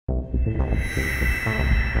This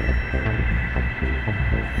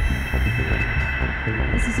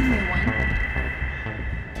is a new one.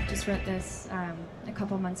 I just wrote this a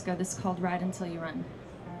couple months ago. This is called Ride Until You Run.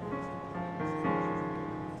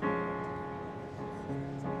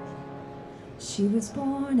 She was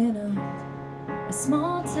born in a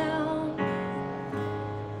small town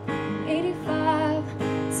in '85,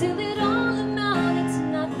 till it all amounted to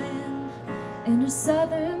nothing. In her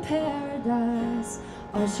southern paradise,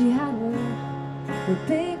 all she had were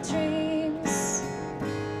big dreams.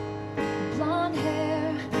 Blonde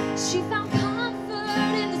hair, she found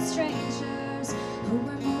comfort in the strangers who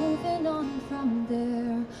were moving on from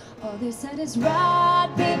there. All they said is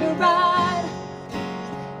ride, baby, ride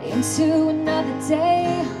into another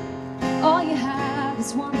day. All you have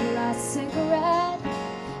is one last cigarette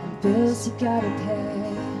and bills you gotta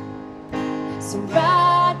pay. So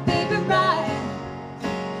ride, baby, ride,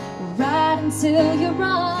 ride until you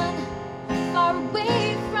run far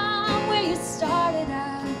away from where you started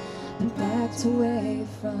at, and back to where you're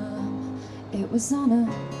from. It was on a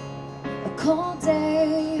cold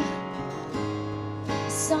day,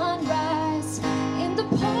 sunrise in the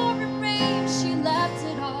pouring rain. She left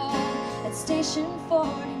it all at Station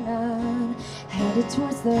 49, headed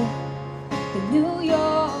towards the New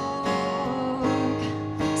York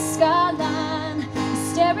skyline,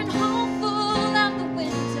 staring hopeful out the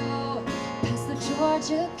window past the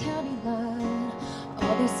Georgia county line.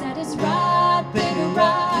 All they said is ride, baby,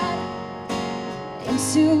 ride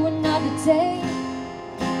into another day.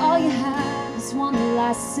 All you have is one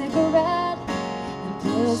last cigarette and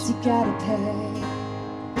bills you gotta pay.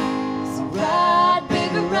 So ride,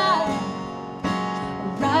 baby, ride,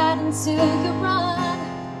 ride until you run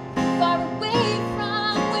far away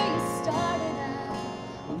from where you started at,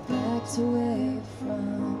 and back to where you're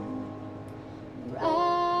from.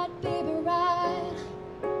 Ride, baby, ride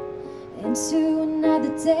into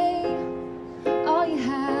another day. All you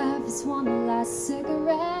have is one last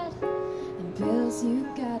cigarette and bills you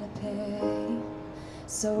gotta pay.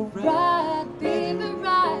 So ride, baby,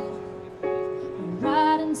 ride,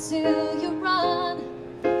 ride until you run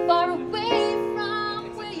far away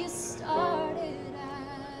from where you started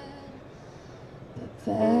at, but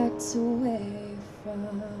back to where you're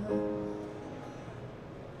from.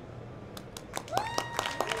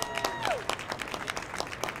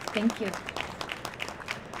 Thank you.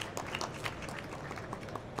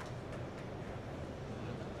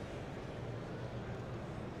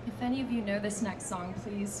 If any of you know this next song,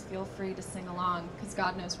 please feel free to sing along, because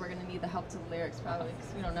God knows we're going to need the help to the lyrics probably,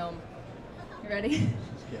 because we don't know them. You ready?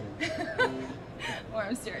 Or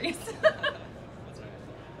I'm serious.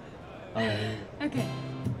 Okay.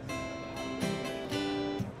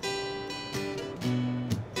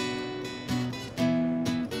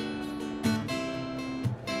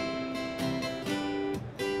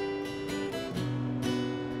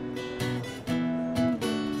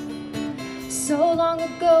 So long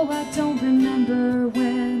ago, I don't remember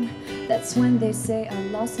when. That's when they say I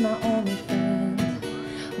lost my only friend.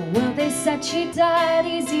 Well, they said she died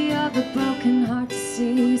easy of a broken heart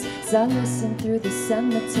disease, as I listened through the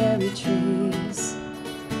cemetery trees.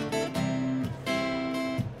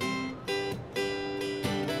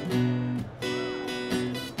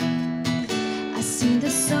 I seen the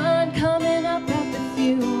sun coming up at the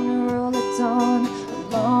funeral at dawn, a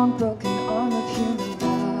long broken arm of human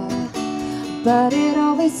law. But it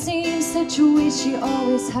always seemed such a waste. She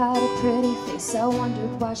always had a pretty face. I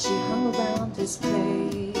wondered why she hung around this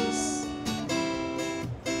place.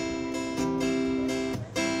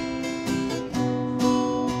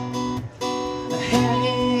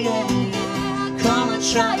 Hey, yeah, come and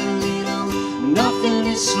try a little. Nothing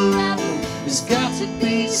is forever. There's got to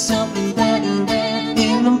be something better than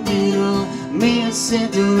in the middle. Me and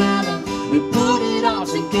Cinderella, we put it all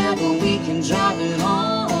together. We can drive it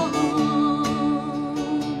home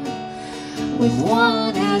with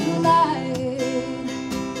one headlight.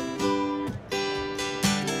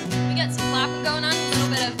 We got some clapping going on, a little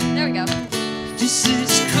bit of, there we go. This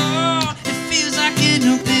is cold, it feels like it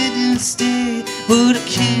no better to stay, but I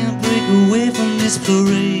can't break away from this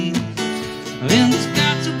parade. And there's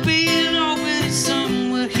got to be an opening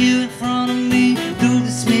somewhere here in front of me, through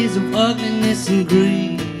this maze of ugliness and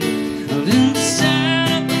greed. Then the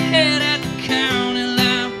sign up ahead at the county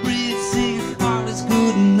library, it's saying all is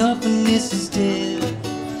good and nothingness is dead.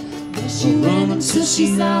 She ran until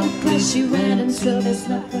she's out of breath. She ran until there's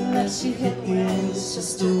nothing left. She hit the end, it's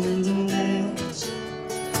just a winding edge.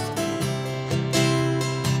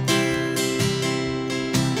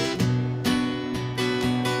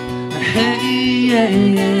 Hey, yeah,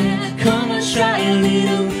 yeah, come and try a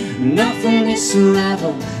little. Nothing is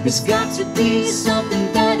forever. There's got to be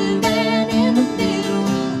something better than in the middle.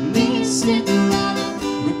 Me and Cinderella,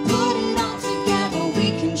 we put it all together,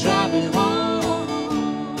 we can drive it home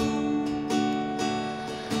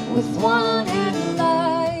with one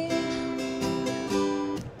headlight.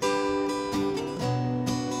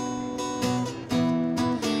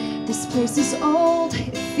 This place is old,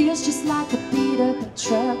 it feels just like a beat-up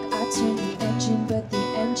truck. I turn the engine, but the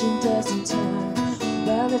engine doesn't turn.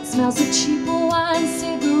 Well, it smells of cheap wine,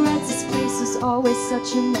 cigarettes. This place is always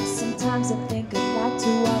such a mess. Sometimes I think I'd like to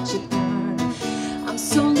watch it burn. I'm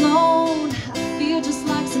so alone, I feel just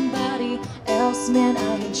like somebody else. Man,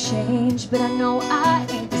 I ain't changed, but I know I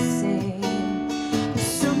ain't the same. But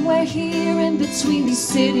somewhere here in between these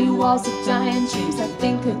city walls of dying dreams, I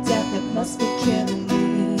think of death that must be killing me.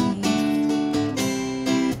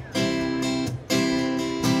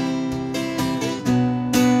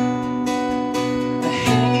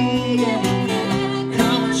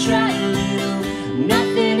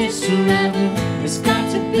 There's got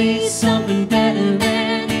to be something better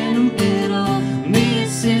than in the middle. Me and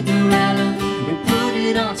Cinderella, we put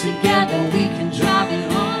it all together, we can drive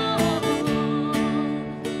it home.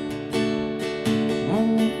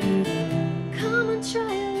 Come and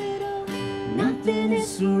try a little. Nothing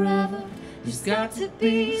is forever. There's got to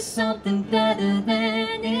be something better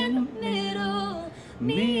than in the middle.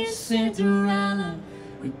 Me and Cinderella,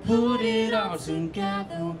 we put it all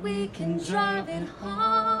together, we can drive it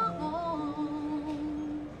home.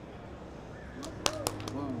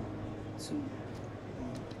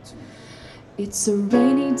 It's a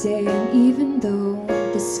rainy day, and even though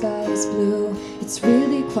the sky is blue, it's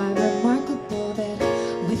really quite remarkable that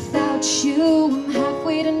without you, I'm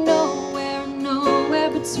halfway to nowhere and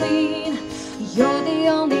nowhere between. You're the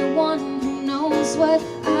only one who knows what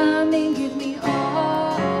I mean. Give me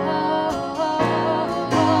all or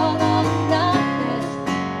nothing.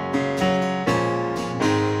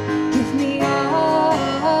 Give me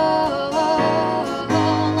all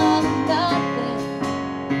or nothing.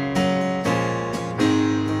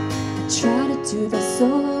 I try to do this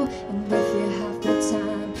solo and with you half the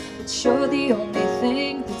time, but you're the only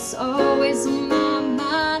thing that's always on my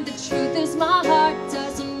mind. The truth is my heart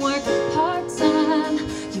doesn't work part-time.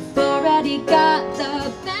 You've already got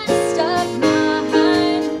the best of mine.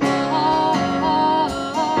 All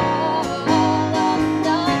or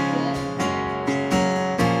nothing.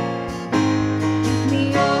 Give me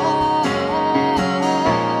all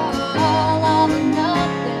or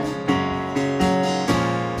nothing.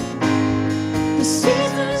 The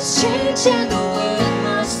seasons change and the world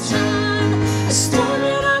must turn. A storm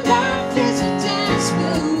in our life is a dance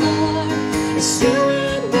we'll learn. It's you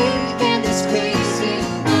and me in this crazy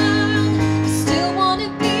world. I still wanna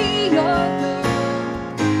be your girl.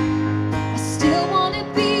 I still wanna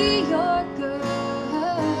be your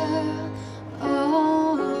girl.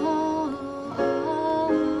 Oh,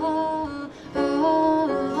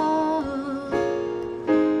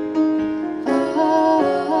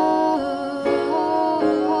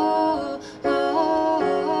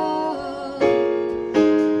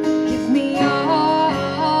 give me all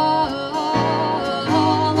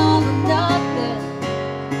or nothing.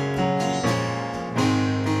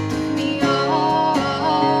 Give me all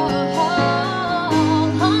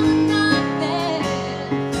or nothing.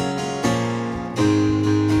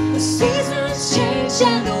 The seasons change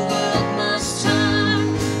and the world must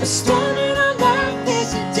turn. A storm in our life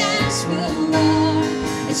is a dance we'll learn.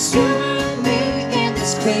 It's you and me in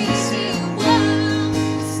this crazy world.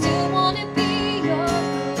 I still wanna be your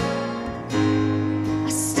girl. I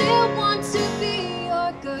still want to be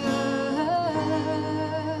your girl.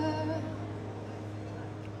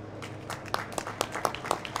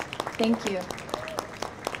 Thank you.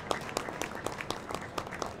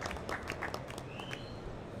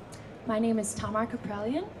 My name is Tamar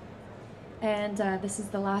Kaprelian, and this is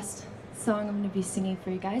the last song I'm going to be singing for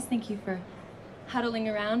you guys. Thank you for huddling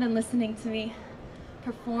around and listening to me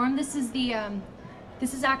perform. This is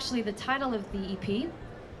actually the title of the EP.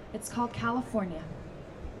 It's called California.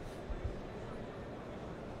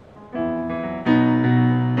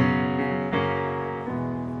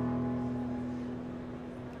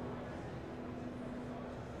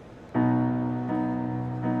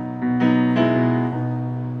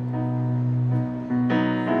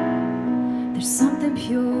 There's something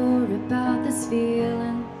pure about this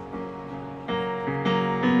feeling.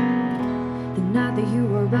 The night that you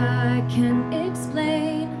or I can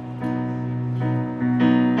explain.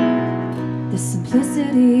 The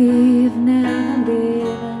simplicity of never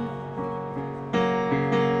leaving.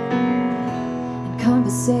 And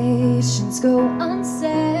conversations go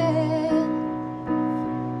unsaid.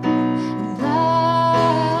 And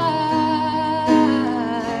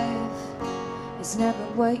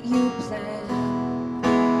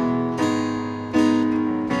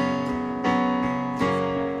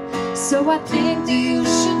So I think that you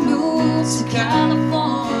should move to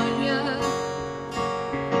California,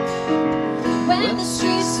 when the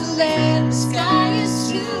streets are lit, the sky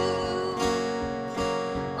is blue.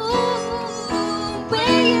 Ooh,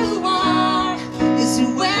 where you are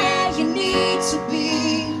isn't where you need to be.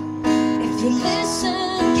 If you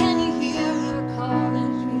listen, can you hear her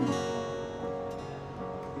calling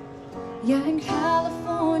you? Yeah, in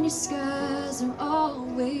California, skies are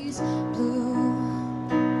always blue.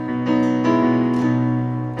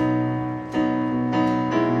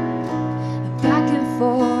 Back and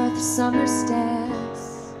forth, the summer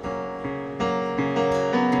stance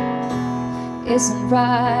isn't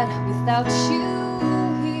right without you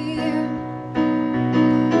here.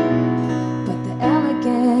 But the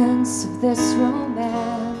elegance of this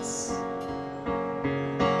romance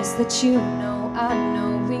is that you know, I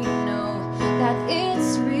know, we know that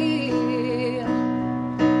it's real.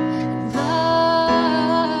 And love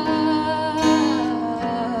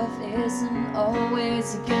isn't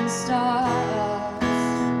always against us.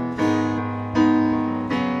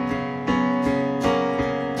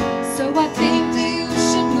 So I think that you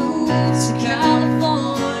should move to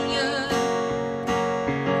California,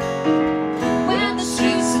 when the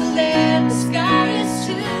streets are lit, the sky is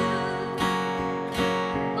too.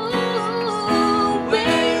 Ooh,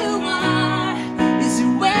 where you are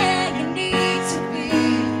isn't where you need to be.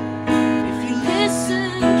 If you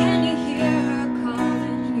listen, can you hear her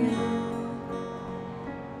calling you?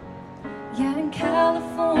 Yeah, in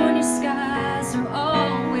California, skies are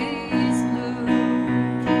always blue.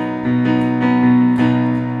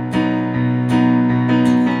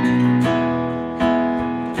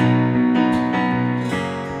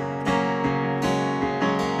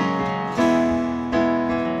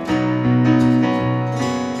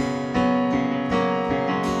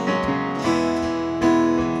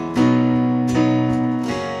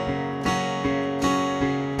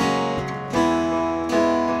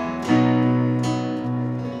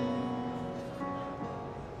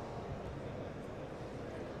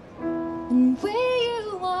 And where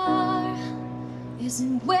you are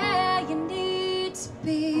isn't where you need to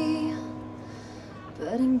be.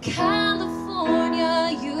 But in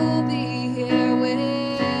California, you'll be here with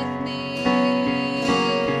me.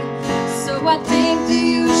 So I think that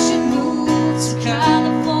you should move to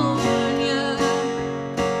California,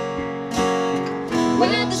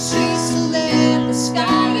 where the streets are lit, the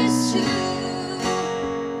sky is too.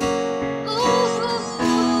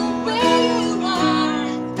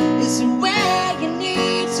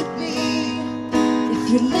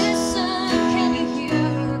 If you listen, can you hear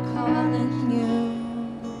her calling you?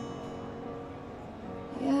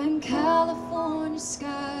 Yeah, in California,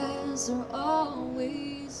 skies are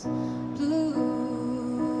always blue.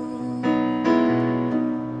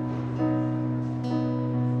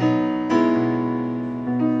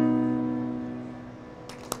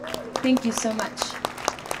 Thank you so much.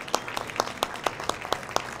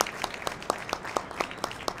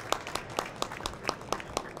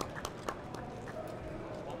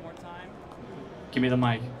 Give me the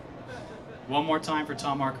mic. One more time for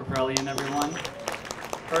Tamar Kaprelian, everyone.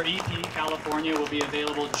 Her EP, California, will be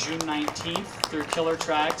available June 19th through Killer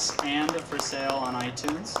Tracks and for sale on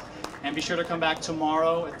iTunes. And be sure to come back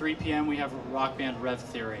tomorrow at 3 p.m. We have rock band Rev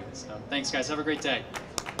Theory. So thanks, guys. Have a great day.